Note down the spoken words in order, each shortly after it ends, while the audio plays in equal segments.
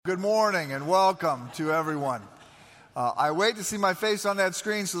Good morning and welcome to everyone. I wait to see my face on that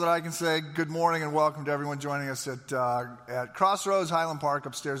screen so that I can say good morning and welcome to everyone joining us at Crossroads, Highland Park,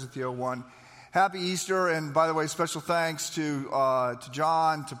 upstairs at the O1. Happy Easter, and by the way, special thanks to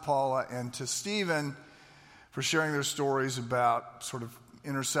John, to Paula, and to Stephen for sharing their stories about sort of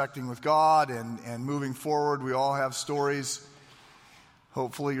intersecting with God and moving forward. We all have stories.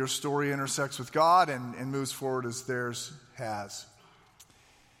 Hopefully your story intersects with God and moves forward as theirs has.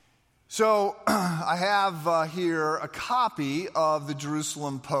 So I have here a copy of the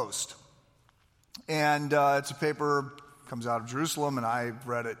Jerusalem Post. And it's a paper that comes out of Jerusalem, and I've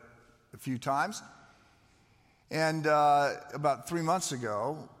read it a few times. And about 3 months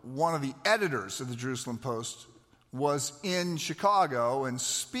ago, one of the editors of the Jerusalem Post was in Chicago and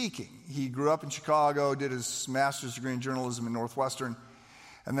speaking. He grew up in Chicago, did his master's degree in journalism in Northwestern,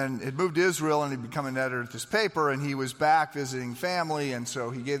 and then had moved to Israel and he'd become an editor at this paper, and he was back visiting family, and so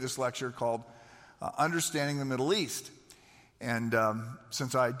he gave this lecture called Understanding the Middle East. And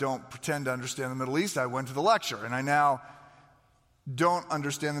since I don't pretend to understand the Middle East, I went to the lecture, and I now don't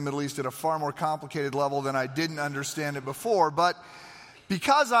understand the Middle East at a far more complicated level than I didn't understand it before, but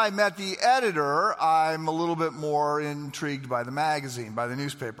because I met the editor, I'm a little bit more intrigued by the magazine, by the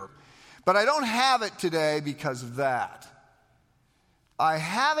newspaper. But I don't have it today because of that. I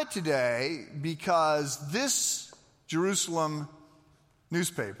have it today because this Jerusalem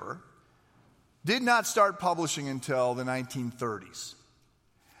newspaper did not start publishing until the 1930s.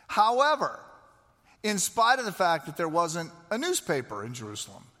 However, in spite of the fact that there wasn't a newspaper in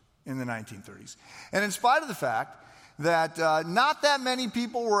Jerusalem in the 1930s, and in spite of the fact that not that many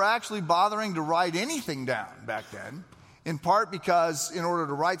people were actually bothering to write anything down back then, in part because in order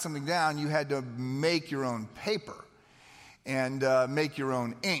to write something down, you had to make your own paper and make your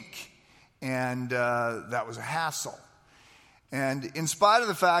own ink, and that was a hassle. And in spite of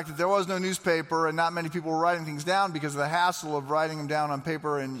the fact that there was no newspaper and not many people were writing things down because of the hassle of writing them down on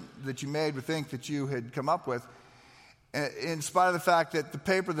paper and that you made with ink that you had come up with, in spite of the fact that the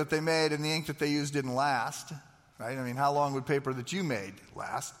paper that they made and the ink that they used didn't last, right? I mean, how long would paper that you made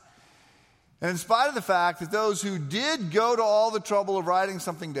last? And in spite of the fact that those who did go to all the trouble of writing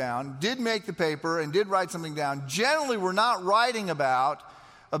something down, did make the paper and did write something down, generally were not writing about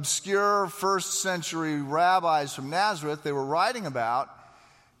obscure first century rabbis from Nazareth. They were writing about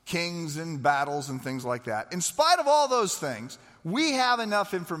kings and battles and things like that. In spite of all those things, we have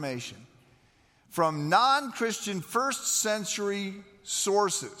enough information from non-Christian first century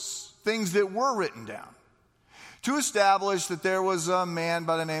sources, things that were written down, to establish that there was a man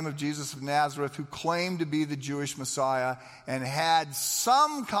by the name of Jesus of Nazareth who claimed to be the Jewish Messiah and had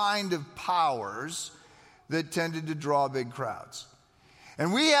some kind of powers that tended to draw big crowds.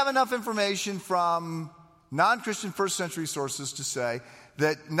 And we have enough information from non-Christian first century sources to say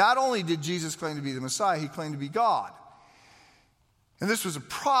that not only did Jesus claim to be the Messiah, he claimed to be God. And this was a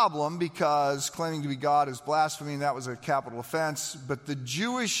problem because claiming to be God is blasphemy, and that was a capital offense, but the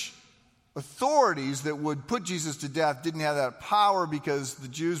Jewish authorities that would put Jesus to death didn't have that power because the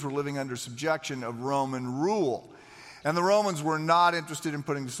Jews were living under subjection of Roman rule. And the Romans were not interested in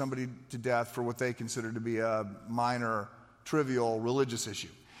putting somebody to death for what they considered to be a minor, trivial religious issue.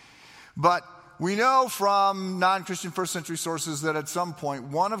 But we know from non-Christian first century sources that at some point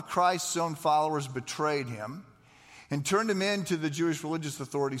one of Christ's own followers betrayed him and turned him into the Jewish religious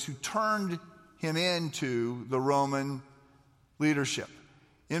authorities, who turned him into the Roman leadership.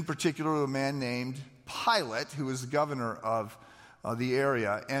 In particular, a man named Pilate, who was the governor of the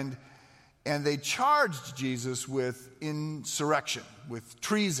area. And they charged Jesus with insurrection, with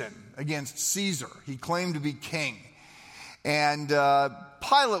treason against Caesar. He claimed to be king. And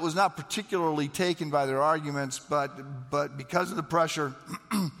Pilate was not particularly taken by their arguments, but because of the pressure,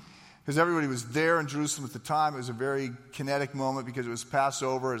 because everybody was there in Jerusalem at the time, it was a very kinetic moment because it was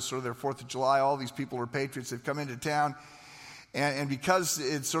Passover, it's sort of their 4th of July, all these people were patriots, they've come into town. And because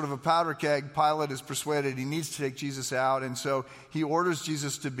it's sort of a powder keg, Pilate is persuaded he needs to take Jesus out, and so he orders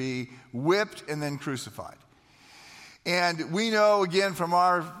Jesus to be whipped and then crucified. And we know, again, from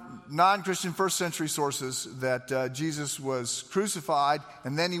our non-Christian first century sources that Jesus was crucified,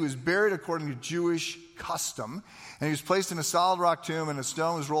 and then he was buried according to Jewish custom, and he was placed in a solid rock tomb, and a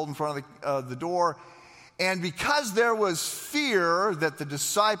stone was rolled in front of the door. And because there was fear that the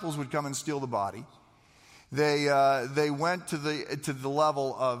disciples would come and steal the body, they went to the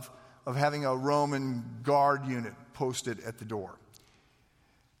level of having a Roman guard unit posted at the door.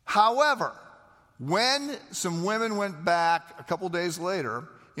 However, when some women went back a couple days later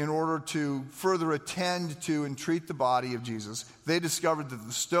in order to further attend to and treat the body of Jesus, they discovered that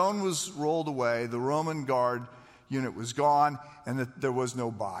the stone was rolled away, the Roman guard unit was gone and that there was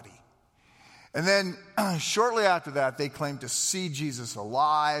no body. And then shortly after that, they claimed to see Jesus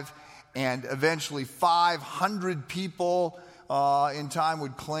alive, and eventually 500 people in time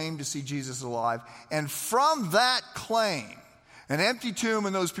would claim to see Jesus alive. And from that claim, an empty tomb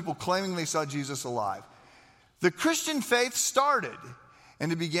and those people claiming they saw Jesus alive, the Christian faith started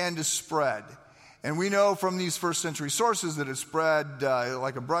and it began to spread. And we know from these first century sources that it spread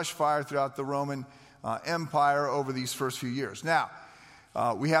like a brush fire throughout the Roman Empire over these first few years. Now,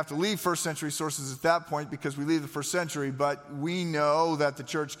 we have to leave first century sources at that point because we leave the first century, but we know that the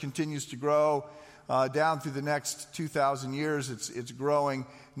church continues to grow down through the next 2,000 years. It's growing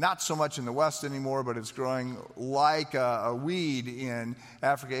not so much in the West anymore, but it's growing like a weed in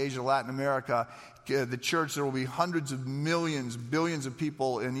Africa, Asia, Latin America. The church, there will be hundreds of millions, billions of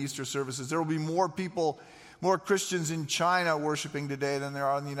people in Easter services. There will be more people, more Christians in China worshiping today than there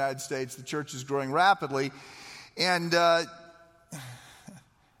are in the United States. The church is growing rapidly. And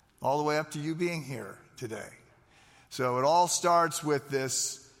all the way up to you being here today. So it all starts with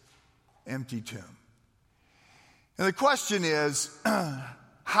this empty tomb. And the question is,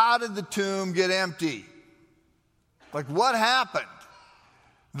 how did the tomb get empty? Like, what happened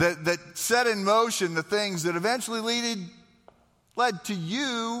that set in motion the things that eventually led to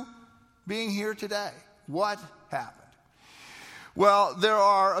you being here today? What happened? Well, there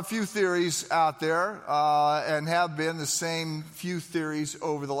are a few theories out there and have been the same few theories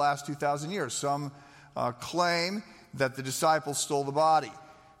over the last 2,000 years. Some claim that the disciples stole the body.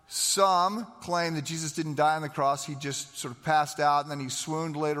 Some claim that Jesus didn't die on the cross. He just sort of passed out and then he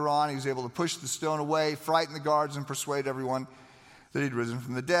swooned later on. He was able to push the stone away, frighten the guards, and persuade everyone that he'd risen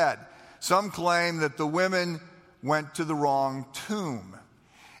from the dead. Some claim that the women went to the wrong tomb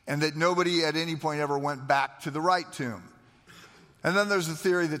and that nobody at any point ever went back to the right tomb. And then there's a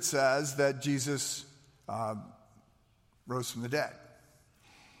theory that says that Jesus rose from the dead.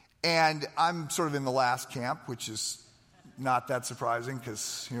 And I'm sort of in the last camp, which is not that surprising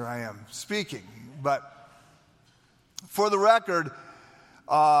because here I am speaking. But for the record,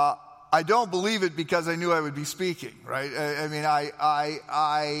 I don't believe it because I knew I would be speaking, right? I mean,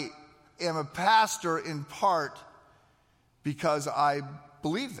 I am a pastor in part because I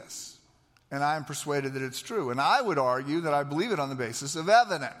believe this. And I am persuaded that it's true. And I would argue that I believe it on the basis of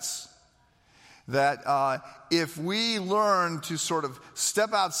evidence. That if we learn to sort of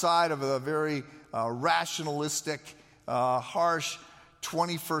step outside of a very rationalistic, harsh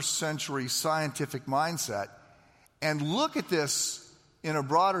 21st century scientific mindset and look at this in a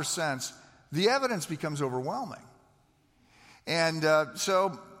broader sense, the evidence becomes overwhelming. And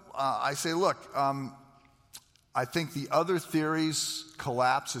so I say, look, I think the other theories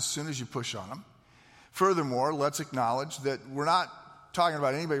collapse as soon as you push on them. Furthermore, let's acknowledge that we're not talking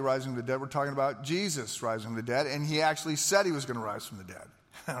about anybody rising from the dead. We're talking about Jesus rising from the dead, and he actually said he was going to rise from the dead.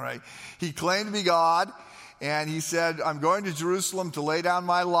 All right? He claimed to be God, and he said, I'm going to Jerusalem to lay down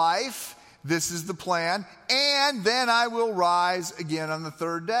my life. This is the plan, and then I will rise again on the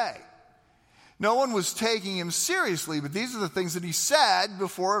third day. No one was taking him seriously, but these are the things that he said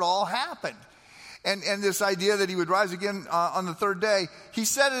before it all happened. And this idea that he would rise again on the third day, he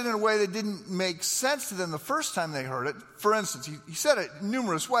said it in a way that didn't make sense to them the first time they heard it. For instance, he said it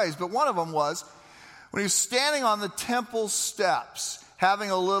numerous ways, but one of them was when he was standing on the temple steps, having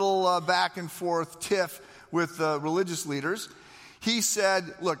a little back and forth tiff with religious leaders, he said,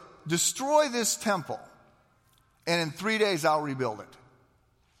 look, destroy this temple, and in 3 days I'll rebuild it.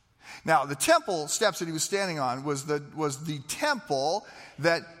 Now, the temple steps that he was standing on was the temple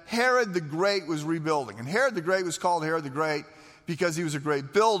that Herod the Great was rebuilding. And Herod the Great was called Herod the Great because he was a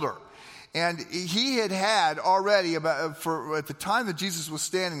great builder. And he had already, at the time that Jesus was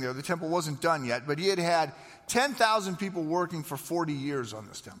standing there, the temple wasn't done yet, but he had 10,000 people working for 40 years on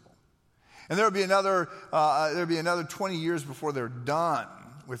this temple. And there would be another 20 years before they're done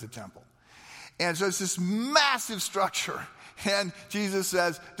with the temple. And so it's this massive structure. And Jesus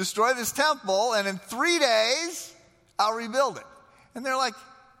says, destroy this temple, and in 3 days, I'll rebuild it. And they're like,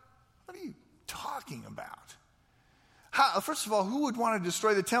 what are you talking about? First of all, who would want to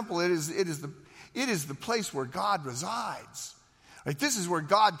destroy the temple? It is the place where God resides. Like, this is where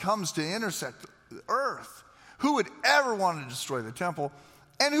God comes to intersect the earth. Who would ever want to destroy the temple?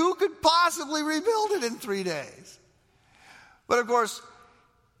 And who could possibly rebuild it in 3 days? But of course,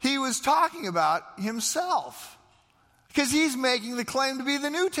 he was talking about himself. Because he's making the claim to be the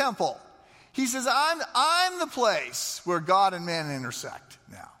new temple. He says, I'm the place where God and man intersect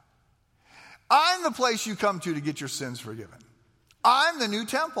now. I'm the place you come to get your sins forgiven. I'm the new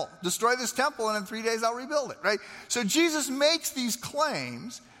temple. Destroy this temple, and in 3 days I'll rebuild it, right? So Jesus makes these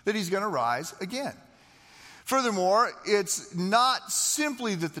claims that he's going to rise again. Furthermore, it's not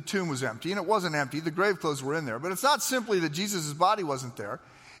simply that the tomb was empty, and it wasn't empty. The grave clothes were in there. But it's not simply that Jesus' body wasn't there.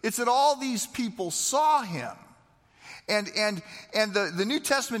 It's that all these people saw him. And the New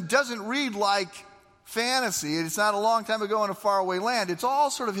Testament doesn't read like fantasy. It's not a long time ago in a faraway land. It's all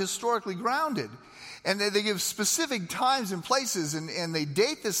sort of historically grounded. And they give specific times and places, and they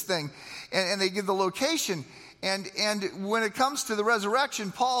date this thing, and they give the location. And when it comes to the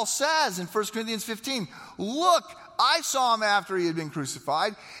resurrection, Paul says in 1 Corinthians 15, look, I saw him after he had been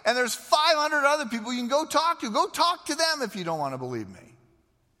crucified, and there's 500 other people you can go talk to. Go talk to them if you don't want to believe me.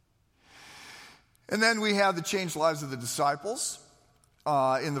 And then we have the changed lives of the disciples.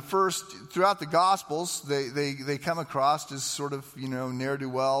 Throughout the Gospels, they come across as sort of,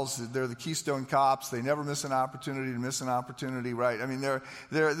 ne'er-do-wells. They're the Keystone Cops. They never miss an opportunity, right? I mean,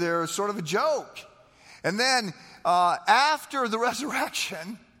 they're sort of a joke. And then after the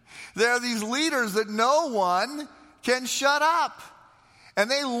resurrection, there are these leaders that no one can shut up.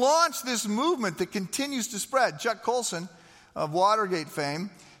 And they launch this movement that continues to spread. Chuck Colson of Watergate fame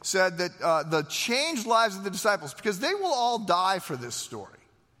said that the changed lives of the disciples, because they will all die for this story.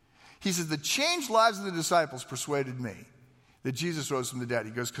 He said, the changed lives of the disciples persuaded me that Jesus rose from the dead.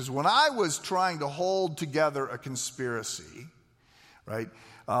 He goes, because when I was trying to hold together a conspiracy, right,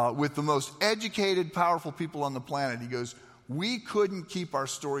 with the most educated, powerful people on the planet, he goes, we couldn't keep our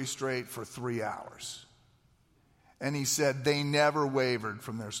story straight for 3 hours. And he said they never wavered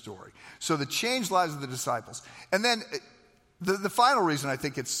from their story. So the changed lives of the disciples. And then the final reason I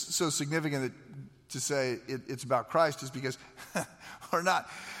think it's so significant to say it's about Christ is because we're not,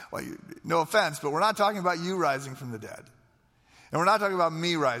 no offense, but we're not talking about you rising from the dead. And we're not talking about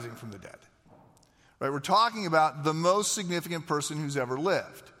me rising from the dead. Right? We're talking about the most significant person who's ever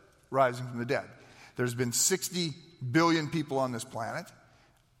lived rising from the dead. There's been 60 billion people on this planet.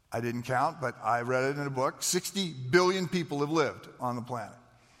 I didn't count, but I read it in a book. 60 billion people have lived on the planet.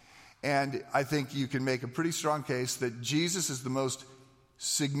 And I think you can make a pretty strong case that Jesus is the most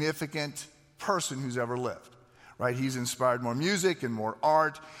significant person who's ever lived. Right? He's inspired more music and more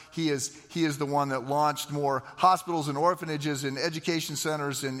art. He is the one that launched more hospitals and orphanages and education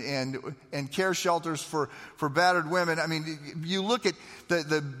centers and care shelters for battered women. I mean, you look at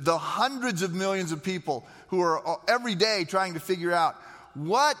the hundreds of millions of people who are every day trying to figure out,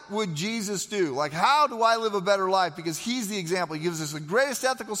 what would Jesus do? Like, how do I live a better life? Because he's the example. He gives us the greatest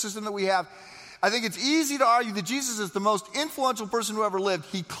ethical system that we have. I think it's easy to argue that Jesus is the most influential person who ever lived.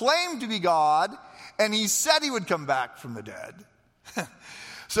 He claimed to be God, and he said he would come back from the dead.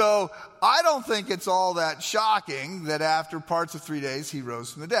 So I don't think it's all that shocking that after parts of 3 days he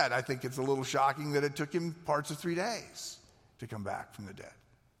rose from the dead. I think it's a little shocking that it took him parts of 3 days to come back from the dead.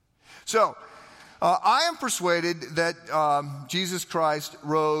 So I am persuaded that Jesus Christ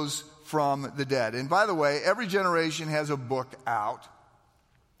rose from the dead. And by the way, every generation has a book out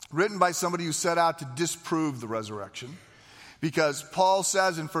written by somebody who set out to disprove the resurrection. Because Paul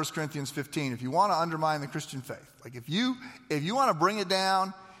says in 1 Corinthians 15, if you want to undermine the Christian faith, like if you want to bring it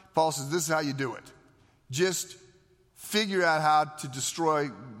down, Paul says this is how you do it. Just figure out how to destroy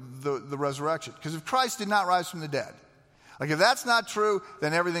the resurrection. Because if Christ did not rise from the dead, like if that's not true,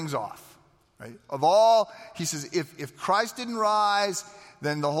 then everything's off. Right? Of all, he says, if Christ didn't rise,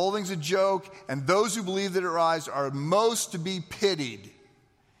 then the whole thing's a joke, and those who believe that it rise are most to be pitied.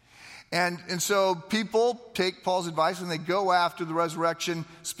 And so people take Paul's advice and they go after the resurrection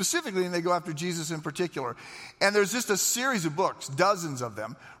specifically, and they go after Jesus in particular. And there's just a series of books, dozens of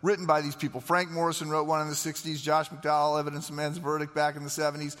them, written by these people. Frank Morrison wrote one in the 60s, Josh McDowell, Evidence of Man's Verdict, back in the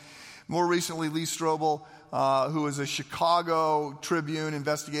 70s. More recently, Lee Strobel, who is a Chicago Tribune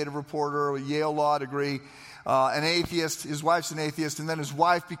investigative reporter with a Yale law degree, an atheist. His wife's an atheist, and then his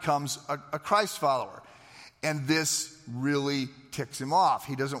wife becomes a Christ follower. And this really ticks him off.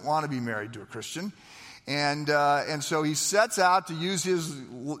 He doesn't want to be married to a Christian. And so he sets out to use his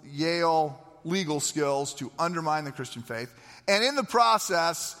Yale legal skills to undermine the Christian faith. And in the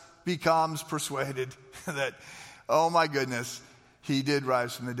process, becomes persuaded that, oh my goodness, he did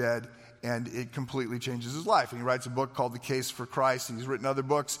rise from the dead. And it completely changes his life. And he writes a book called The Case for Christ. And he's written other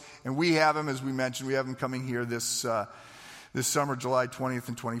books. And we have him, as we mentioned, we have him coming here this summer, July 20th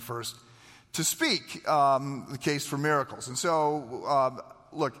and 21st, to speak, The Case for Miracles. And so,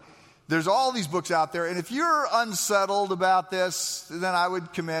 look, there's all these books out there. And if you're unsettled about this, then I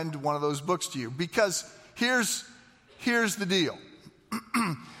would commend one of those books to you. Because here's the deal.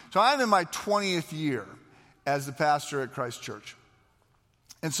 So I'm in my 20th year as the pastor at Christ Church.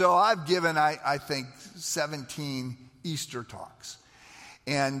 And so I've given, I think, 17 Easter talks.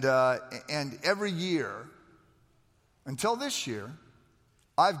 And every year, until this year,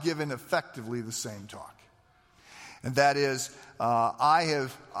 I've given effectively the same talk. And that is, I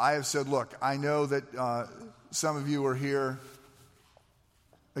have said, look, I know that some of you are here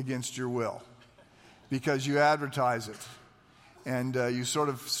against your will because you advertise it. And you sort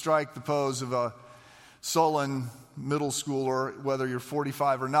of strike the pose of a sullen middle schooler, whether you're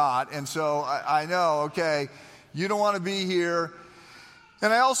 45 or not. And so I know, okay, you don't want to be here.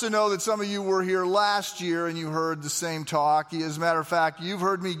 And I also know that some of you were here last year and you heard the same talk. As a matter of fact, you've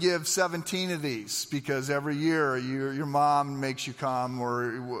heard me give 17 of these because every year your mom makes you come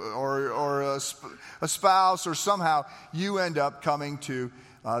or a spouse or somehow you end up coming to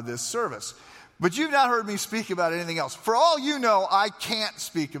this service. But you've not heard me speak about anything else. For all you know, I can't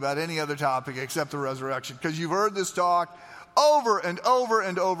speak about any other topic except the resurrection because you've heard this talk over and over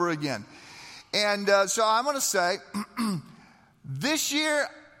and over again. And so I'm going to say, this year,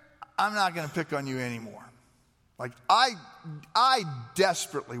 I'm not going to pick on you anymore. Like, I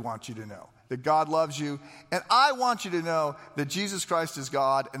desperately want you to know that God loves you, and I want you to know that Jesus Christ is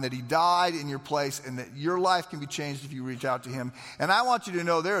God and that he died in your place and that your life can be changed if you reach out to him. And I want you to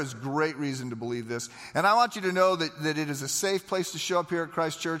know there is great reason to believe this. And I want you to know that it is a safe place to show up here at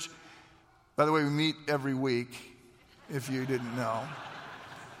Christ Church. By the way, we meet every week, if you didn't know.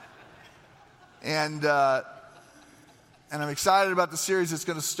 And I'm excited about the series that's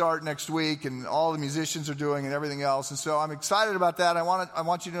going to start next week and all the musicians are doing and everything else. And so I'm excited about that. I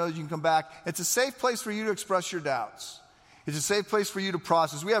want you to know that you can come back. It's a safe place for you to express your doubts. It's a safe place for you to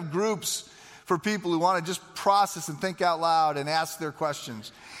process. We have groups for people who want to just process and think out loud and ask their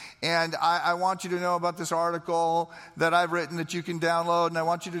questions. And I want you to know about this article that I've written that you can download. And I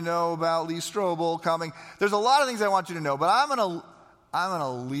want you to know about Lee Strobel coming. There's a lot of things I want you to know, but I'm going to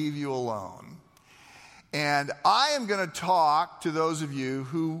leave you alone. And I am going to talk to those of you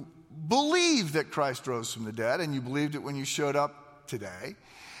who believe that Christ rose from the dead, and you believed it when you showed up today.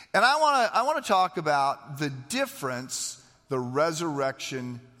 And I want to talk about the difference the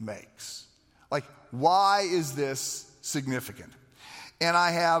resurrection makes. Like, why is this significant? And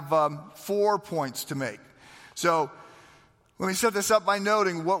I have 4 points to make. So let me set this up by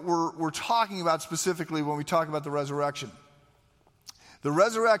noting what we're talking about specifically when we talk about the resurrection. The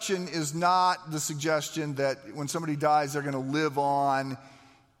resurrection is not the suggestion that when somebody dies, they're going to live on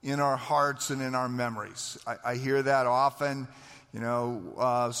in our hearts and in our memories. I hear that often. You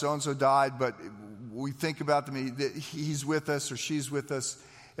know, so-and-so died, but we think about them, that he's with us or she's with us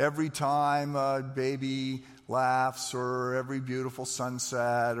every time a baby laughs or every beautiful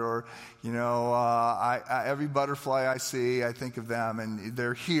sunset or, you know, every butterfly I see, I think of them and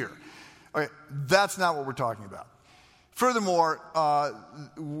they're here. Okay, that's not what we're talking about. Furthermore,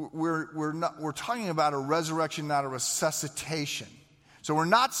 we're talking about a resurrection, not a resuscitation. So we're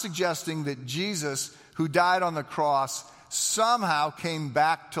not suggesting that Jesus, who died on the cross, somehow came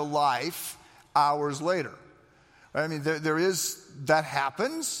back to life hours later. Right? I mean, that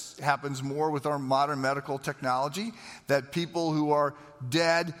happens. It happens more with our modern medical technology, that people who are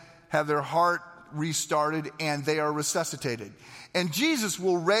dead have their heart restarted and they are resuscitated. And Jesus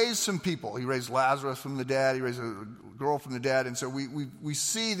will raise some people. He raised Lazarus from the dead. He raised a girl from the dead. And so we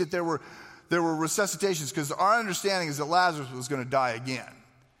see that there were resuscitations because our understanding is that Lazarus was going to die again.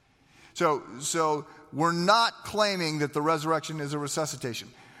 So we're not claiming that the resurrection is a resuscitation.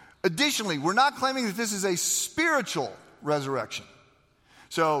 Additionally, we're not claiming that this is a spiritual resurrection.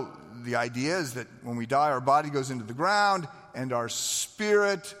 So the idea is that when we die, our body goes into the ground and our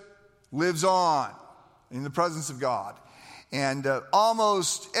spirit lives on in the presence of God. And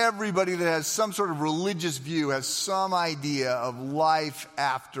almost everybody that has some sort of religious view has some idea of life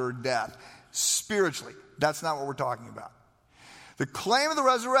after death. Spiritually, that's not what we're talking about. The claim of the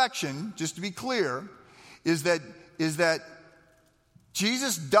resurrection, just to be clear, is that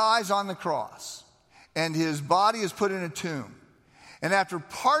Jesus dies on the cross and his body is put in a tomb. And after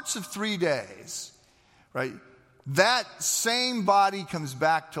parts of 3 days, right, that same body comes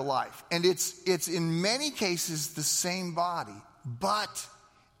back to life. And it's in many cases the same body, but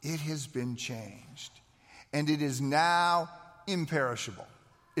it has been changed. And it is now imperishable.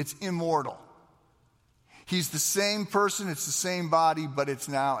 It's immortal. He's the same person, it's the same body, but it's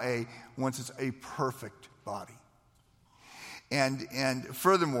now once it's a perfect body. And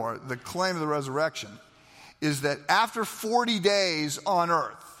furthermore, the claim of the resurrection is that after 40 days on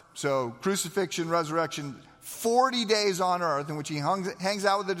earth, so crucifixion, resurrection, 40 days on earth in which he hangs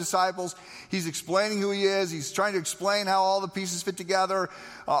out with the disciples. He's explaining who he is. He's trying to explain how all the pieces fit together,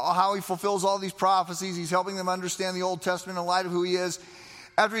 how he fulfills all these prophecies. He's helping them understand the Old Testament in light of who he is.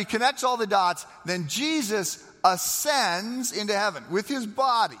 After he connects all the dots, then Jesus ascends into heaven with his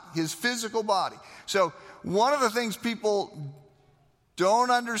body, his physical body. So one of the things people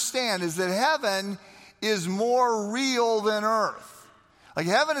don't understand is that heaven is more real than earth. Like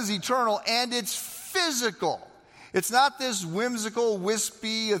heaven is eternal and it's physical. It's not this whimsical,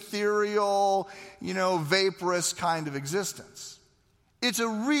 wispy, ethereal, vaporous kind of existence. It's a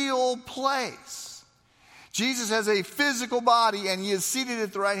real place. Jesus has a physical body and he is seated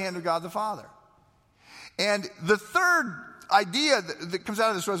at the right hand of God the Father. And the third idea that comes out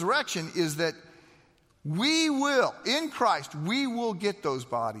of this resurrection is that we will, in Christ, we will get those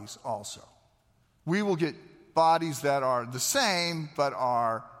bodies also. We will get bodies that are the same but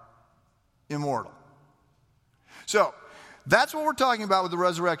are immortal. So, that's what we're talking about with the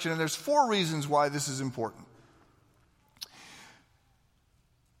resurrection, and there's 4 reasons why this is important.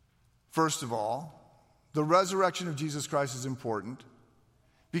 First of all, the resurrection of Jesus Christ is important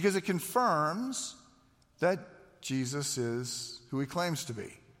because it confirms that Jesus is who he claims to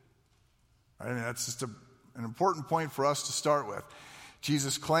be. I mean, that's just an important point for us to start with.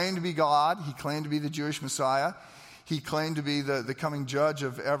 Jesus claimed to be God. He claimed to be the Jewish Messiah. He claimed to be the coming judge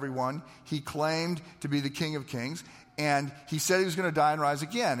of everyone. He claimed to be the King of Kings. And he said he was going to die and rise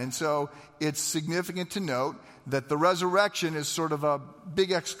again. And so it's significant to note that the resurrection is sort of a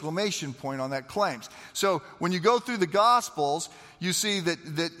big exclamation point on that claims. So when you go through the Gospels, you see that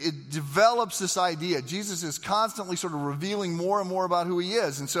it develops this idea. Jesus is constantly sort of revealing more and more about who he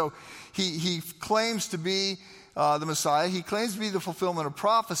is. And so he claims to be the Messiah. He claims to be the fulfillment of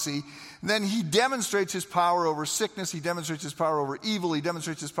prophecy. And then he demonstrates his power over sickness. He demonstrates his power over evil. He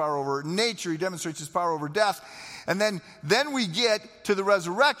demonstrates his power over nature. He demonstrates his power over death. And then we get to the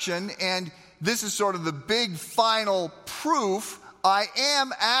resurrection, and this is sort of the big final proof. I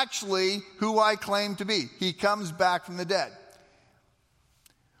am actually who I claim to be. He comes back from the dead.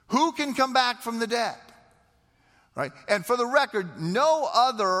 Who can come back from the dead? Right? And for the record, no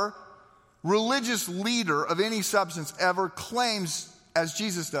other religious leader of any substance ever claims, as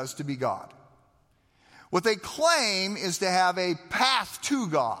Jesus does, to be God. What they claim is to have a path to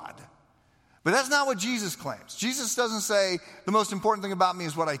God. But that's not what Jesus claims. Jesus doesn't say, the most important thing about me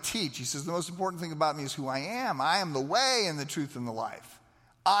is what I teach. He says, the most important thing about me is who I am. I am the way and the truth and the life.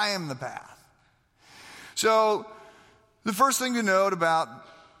 I am the path. So, the first thing to note about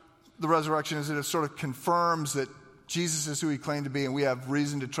the resurrection is that it sort of confirms that Jesus is who he claimed to be, and we have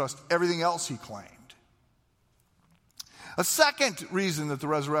reason to trust everything else he claimed. A second reason that the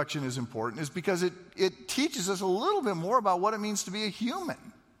resurrection is important is because it teaches us a little bit more about what it means to be a human.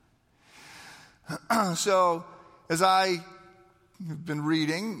 So, as I have been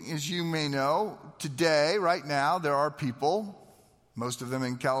reading, as you may know, today, right now, there are people, most of them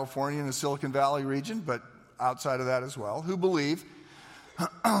in California and the Silicon Valley region, but outside of that as well, who believe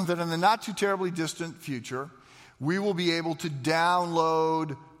that in the not too terribly distant future, we will be able to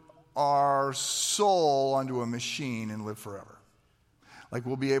download our soul onto a machine and live forever. Like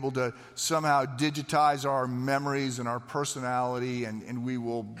we'll be able to somehow digitize our memories and our personality, and we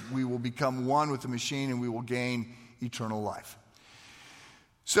will become one with the machine, and we will gain eternal life.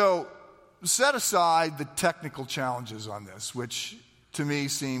 So set aside the technical challenges on this, which to me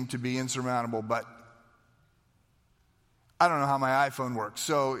seem to be insurmountable, but I don't know how my iPhone works.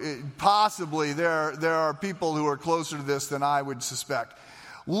 So possibly there are people who are closer to this than I would suspect.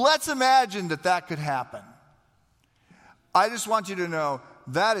 Let's imagine that could happen. I just want you to know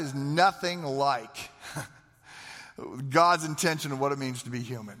that is nothing like God's intention of what it means to be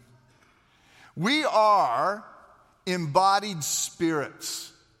human. We are embodied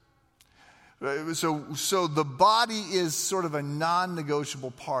spirits. So the body is sort of a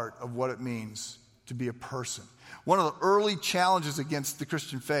non-negotiable part of what it means to be a person. One of the early challenges against the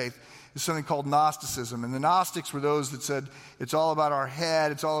Christian faith is something called Gnosticism. And the Gnostics were those that said, it's all about our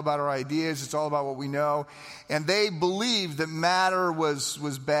head, it's all about our ideas, it's all about what we know. And they believed that matter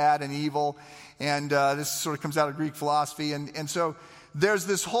was bad and evil. And this sort of comes out of Greek philosophy. And so there's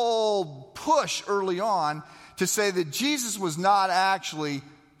this whole push early on to say that Jesus was not actually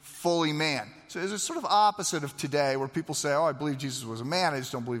fully man. So it's sort of opposite of today, where people say, I believe Jesus was a man, I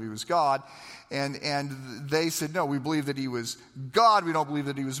just don't believe he was God. And they said, no, we believe that he was God, we don't believe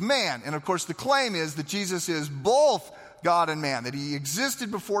that he was man. And of course the claim is that Jesus is both God and man, that he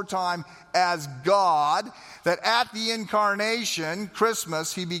existed before time as God, that at the incarnation,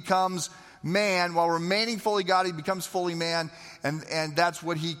 Christmas, he becomes man. While remaining fully God, he becomes fully man, and that's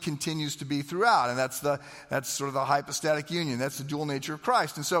what he continues to be throughout. And that's sort of the hypostatic union. That's the dual nature of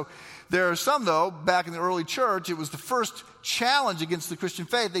Christ. And so there are some, though, back in the early church, it was the first challenge against the Christian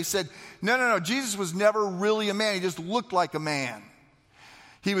faith. They said, no, Jesus was never really a man. He just looked like a man.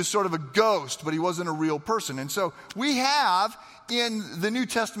 He was sort of a ghost, but he wasn't a real person. And so we have in the New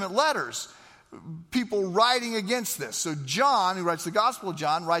Testament letters people writing against this. So John, who writes the Gospel of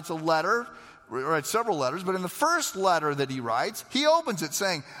John, writes a letter writes several letters, but in the first letter that he writes, he opens it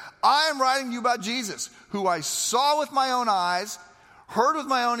saying, I am writing to you about Jesus, who I saw with my own eyes, heard with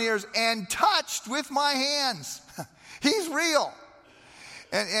my own ears, and touched with my hands. He's real.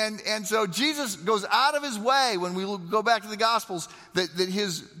 And so Jesus goes out of his way when we go back to the Gospels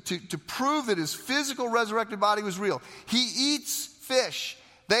to prove that his physical resurrected body was real. He eats fish.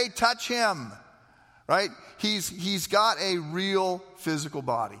 They touch him, right? He's got a real physical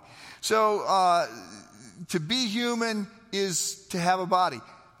body. So to be human is to have a body.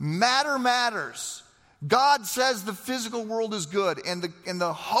 Matter matters. God says the physical world is good, and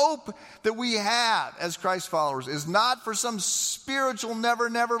the hope that we have as Christ followers is not for some spiritual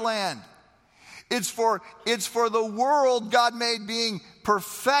never land. It's for the world God made being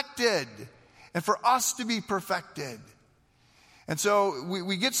perfected, and for us to be perfected. And so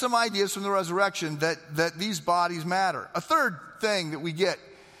we get some ideas from the resurrection that these bodies matter. A third thing that we get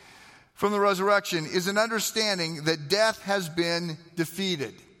from the resurrection is an understanding that death has been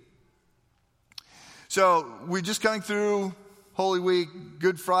defeated. So we're just coming through Holy Week.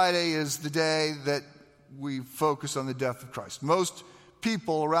 Good Friday is the day that we focus on the death of Christ. Most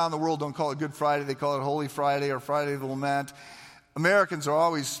people around the world don't call it Good Friday. They call it Holy Friday or Friday of the Lament. Americans are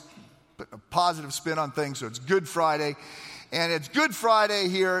always a positive spin on things, so it's Good Friday. And it's Good Friday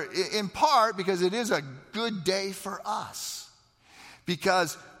here in part because it is a good day for us.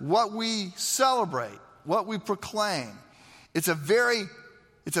 Because what we celebrate, what we proclaim, it's a very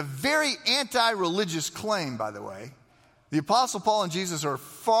anti-religious claim, by the way. The Apostle Paul and Jesus are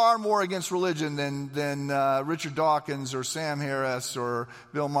far more against religion than Richard Dawkins or Sam Harris or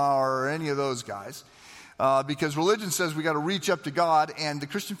Bill Maher or any of those guys. Because religion says we got to reach up to God, and the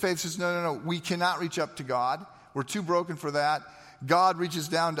Christian faith says, no, we cannot reach up to God. We're too broken for that. God reaches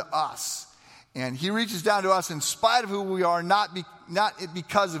down to us. And he reaches down to us in spite of who we are, not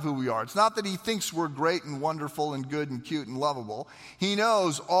because of who we are. It's not that he thinks we're great and wonderful and good and cute and lovable. He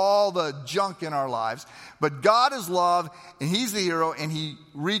knows all the junk in our lives. But God is love, and he's the hero, and he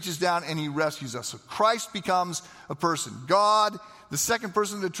reaches down and he rescues us. So Christ becomes a person. God, the second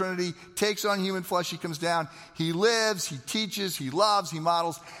person of the Trinity, takes on human flesh. He comes down. He lives, he teaches, he loves, he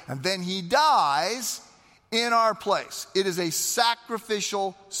models, and then he dies in our place. It is a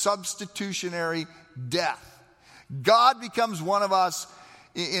sacrificial, substitutionary death. God becomes one of us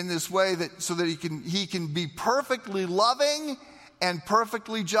in this way so that he can be perfectly loving and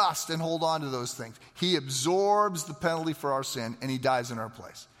perfectly just and hold on to those things. He absorbs the penalty for our sin, and he dies in our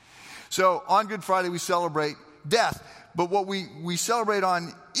place. So on Good Friday we celebrate death, but what we celebrate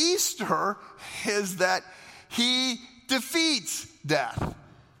on Easter is that he defeats death.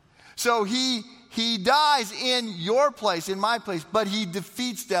 So he dies in your place, in my place, but he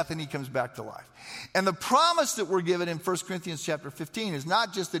defeats death and he comes back to life. And the promise that we're given in 1 Corinthians chapter 15 is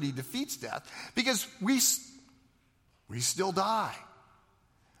not just that he defeats death, because we still die.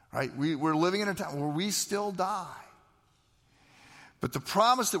 Right? We're living in a time where we still die. But the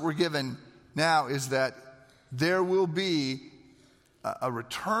promise that we're given now is that there will be a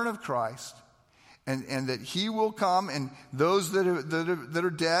return of Christ, and that he will come, and those that are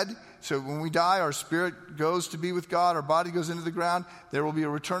dead. So when we die, our spirit goes to be with God, our body goes into the ground. There will be a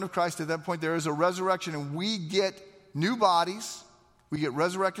return of Christ. At that point, there is a resurrection, and we get new bodies. We get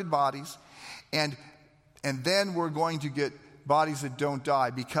resurrected bodies, and then we're going to get bodies that don't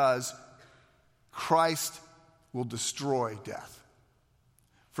die, because Christ will destroy death.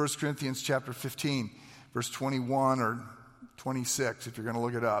 1 Corinthians chapter 15, verse 21 or 26, if you're going to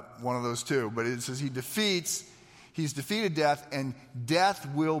look it up, one of those two. But it says he's defeated death, and death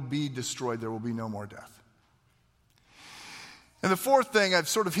will be destroyed. There will be no more death. And the fourth thing I've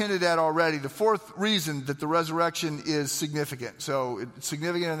sort of hinted at already, the fourth reason that the resurrection is significant. So it's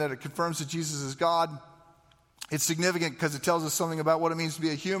significant in that it confirms that Jesus is God. It's significant because it tells us something about what it means to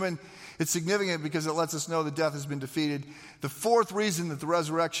be a human. It's significant because it lets us know that death has been defeated. The fourth reason that the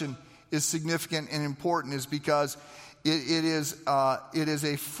resurrection is significant and important is because it is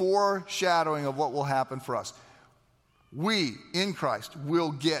a foreshadowing of what will happen for us. We, in Christ,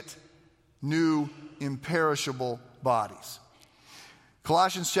 will get new imperishable bodies.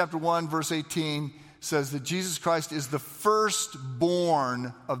 Colossians chapter 1, verse 18 says that Jesus Christ is the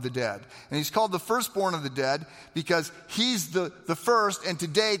firstborn of the dead. And he's called the firstborn of the dead because he's the first, and to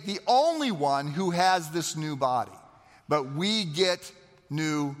date, the only one who has this new body. But we get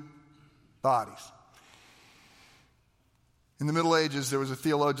new bodies. In the Middle Ages, there was a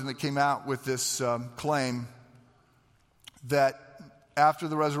theologian that came out with this claim that after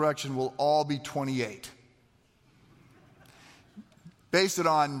the resurrection we'll all be 28. Based it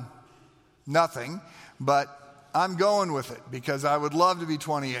on nothing, but I'm going with it because I would love to be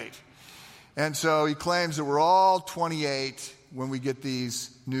 28. And so he claims that we're all 28 when we get these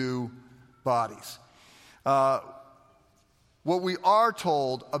new bodies. What we are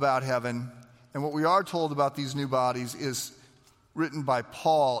told about heaven and what we are told about these new bodies is written by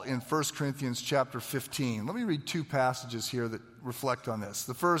Paul in 1 Corinthians chapter 15. Let me read two passages here that reflect on this.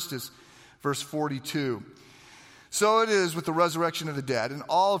 The first is verse 42. So it is with the resurrection of the dead. And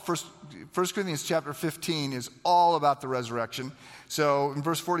all of 1 Corinthians chapter 15 is all about the resurrection. So in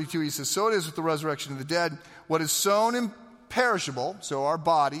verse 42 he says, so it is with the resurrection of the dead. What is sown imperishable, so our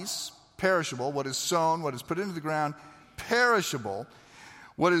bodies, perishable. What is sown, what is put into the ground, perishable.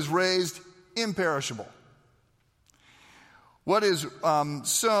 What is raised, imperishable. What is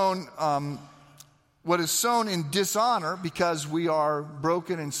sown in dishonor, because we are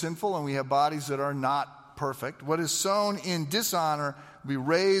broken and sinful and we have bodies that are not perfect. What is sown in dishonor will be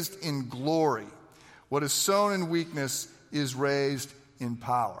raised in glory. What is sown in weakness is raised in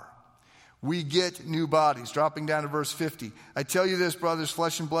power. We get new bodies. Dropping down to verse 50. I tell you this, brothers,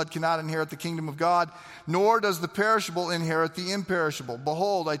 flesh and blood cannot inherit the kingdom of God, nor does the perishable inherit the imperishable.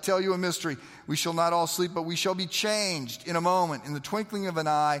 Behold, I tell you a mystery. We shall not all sleep, but we shall be changed in a moment, in the twinkling of an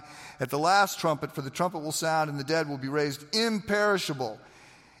eye, at the last trumpet. For the trumpet will sound, and the dead will be raised imperishable,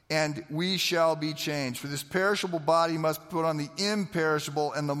 and we shall be changed. For this perishable body must put on the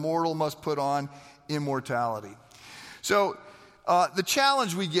imperishable, and the mortal must put on immortality. So, the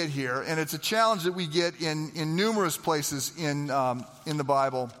challenge we get here, and it's a challenge that we get in numerous places in the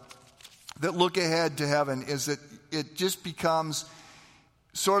Bible that look ahead to heaven, is that it just becomes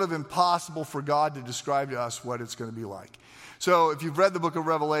sort of impossible for God to describe to us what it's going to be like. So if you've read the book of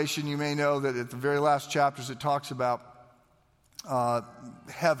Revelation, you may know that at the very last chapters it talks about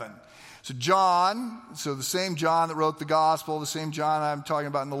heaven. So the same John that wrote the gospel, the same John I'm talking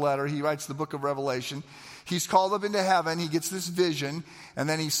about in the letter, he writes the book of Revelation. He's called up into heaven, he gets this vision, and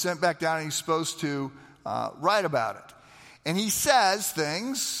then he's sent back down and he's supposed to write about it. And he says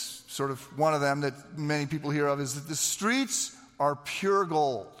things, sort of one of them that many people hear of is that the streets are pure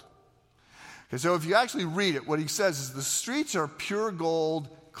gold. Okay, so if you actually read it, what he says is the streets are pure gold,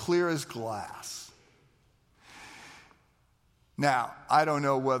 clear as glass. Now, I don't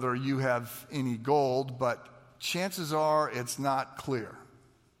know whether you have any gold, but chances are it's not clear.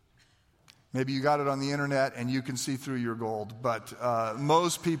 Maybe you got it on the internet and you can see through your gold, but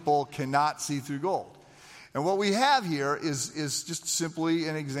most people cannot see through gold. And what we have here is just simply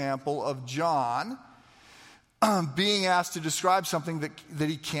an example of John being asked to describe something that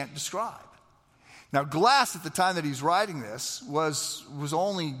he can't describe. Now, glass at the time that he's writing this was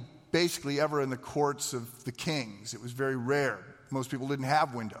only basically ever in the courts of the kings. It was very rare. Most people didn't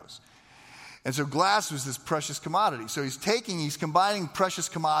have windows. And so glass was this precious commodity. So he's combining precious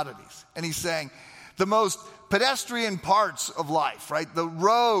commodities. And he's saying the most pedestrian parts of life, right? The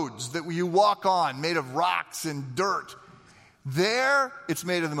roads that you walk on made of rocks and dirt. There, it's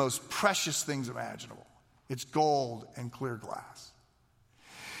made of the most precious things imaginable. It's gold and clear glass.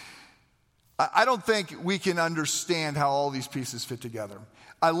 I don't think we can understand how all these pieces fit together.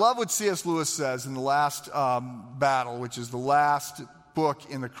 I love what C.S. Lewis says in The Last Battle, which is the last book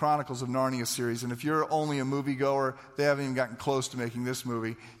in the Chronicles of Narnia series. And if you're only a moviegoer, they haven't even gotten close to making this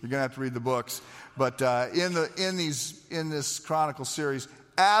movie. You're going to have to read the books. But in this Chronicle series,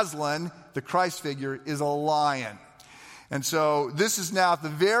 Aslan, the Christ figure, is a lion. And so this is now at the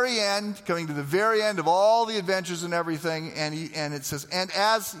very end, coming to the very end of all the adventures and everything. And it says, and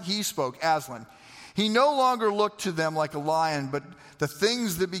as he spoke, Aslan, he no longer looked to them like a lion, but the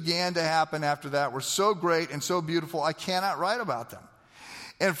things that began to happen after that were so great and so beautiful, I cannot write about them.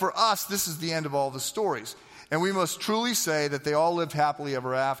 And for us, this is the end of all the stories. And we must truly say that they all lived happily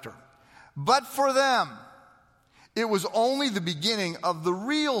ever after. But for them, it was only the beginning of the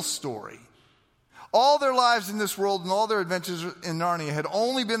real story. All their lives in this world and all their adventures in Narnia had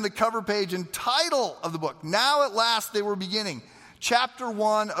only been the cover page and title of the book. Now at last they were beginning. Chapter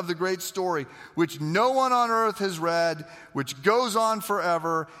 1 of the great story, which no one on earth has read, which goes on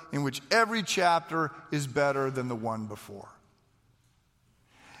forever, in which every chapter is better than the one before.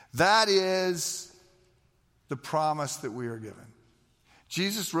 That is the promise that we are given.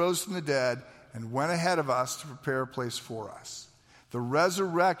 Jesus rose from the dead and went ahead of us to prepare a place for us. The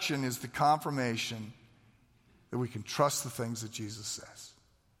resurrection is the confirmation that we can trust the things that Jesus says.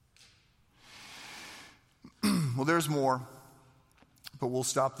 Well, there's more, but we'll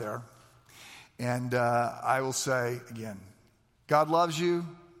stop there. And I will say again, God loves you,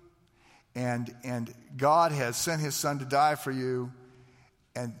 and God has sent his son to die for you,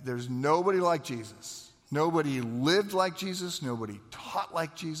 and there's nobody like Jesus. Nobody lived like Jesus. Nobody taught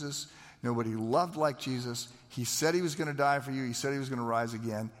like Jesus. Nobody loved like Jesus. He said he was going to die for you. He said he was going to rise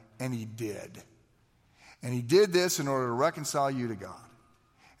again. and he did. And he did this in order to reconcile you to God.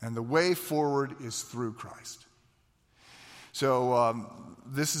 And the way forward is through Christ. So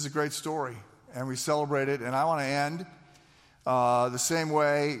this is a great story, and we celebrate it. And I want to end the same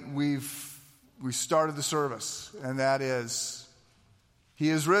way we started the service, and that is, he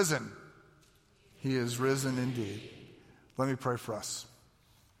is risen. He is risen indeed. Let me pray for us.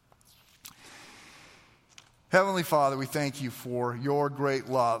 Heavenly Father, we thank you for your great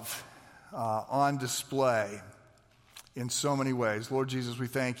love on display in so many ways. Lord Jesus, we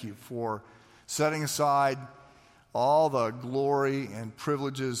thank you for setting aside all the glory and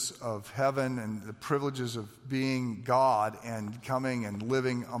privileges of heaven and the privileges of being God and coming and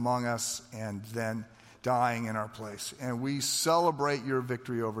living among us and then dying in our place. And we celebrate your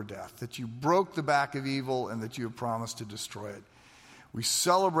victory over death, that you broke the back of evil and that you have promised to destroy it. We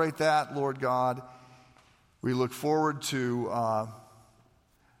celebrate that, Lord God. We look forward to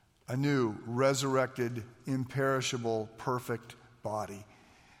a new, resurrected, imperishable, perfect body.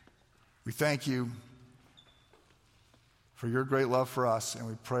 We thank you for your great love for us, and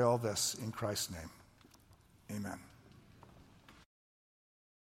we pray all this in Christ's name. Amen.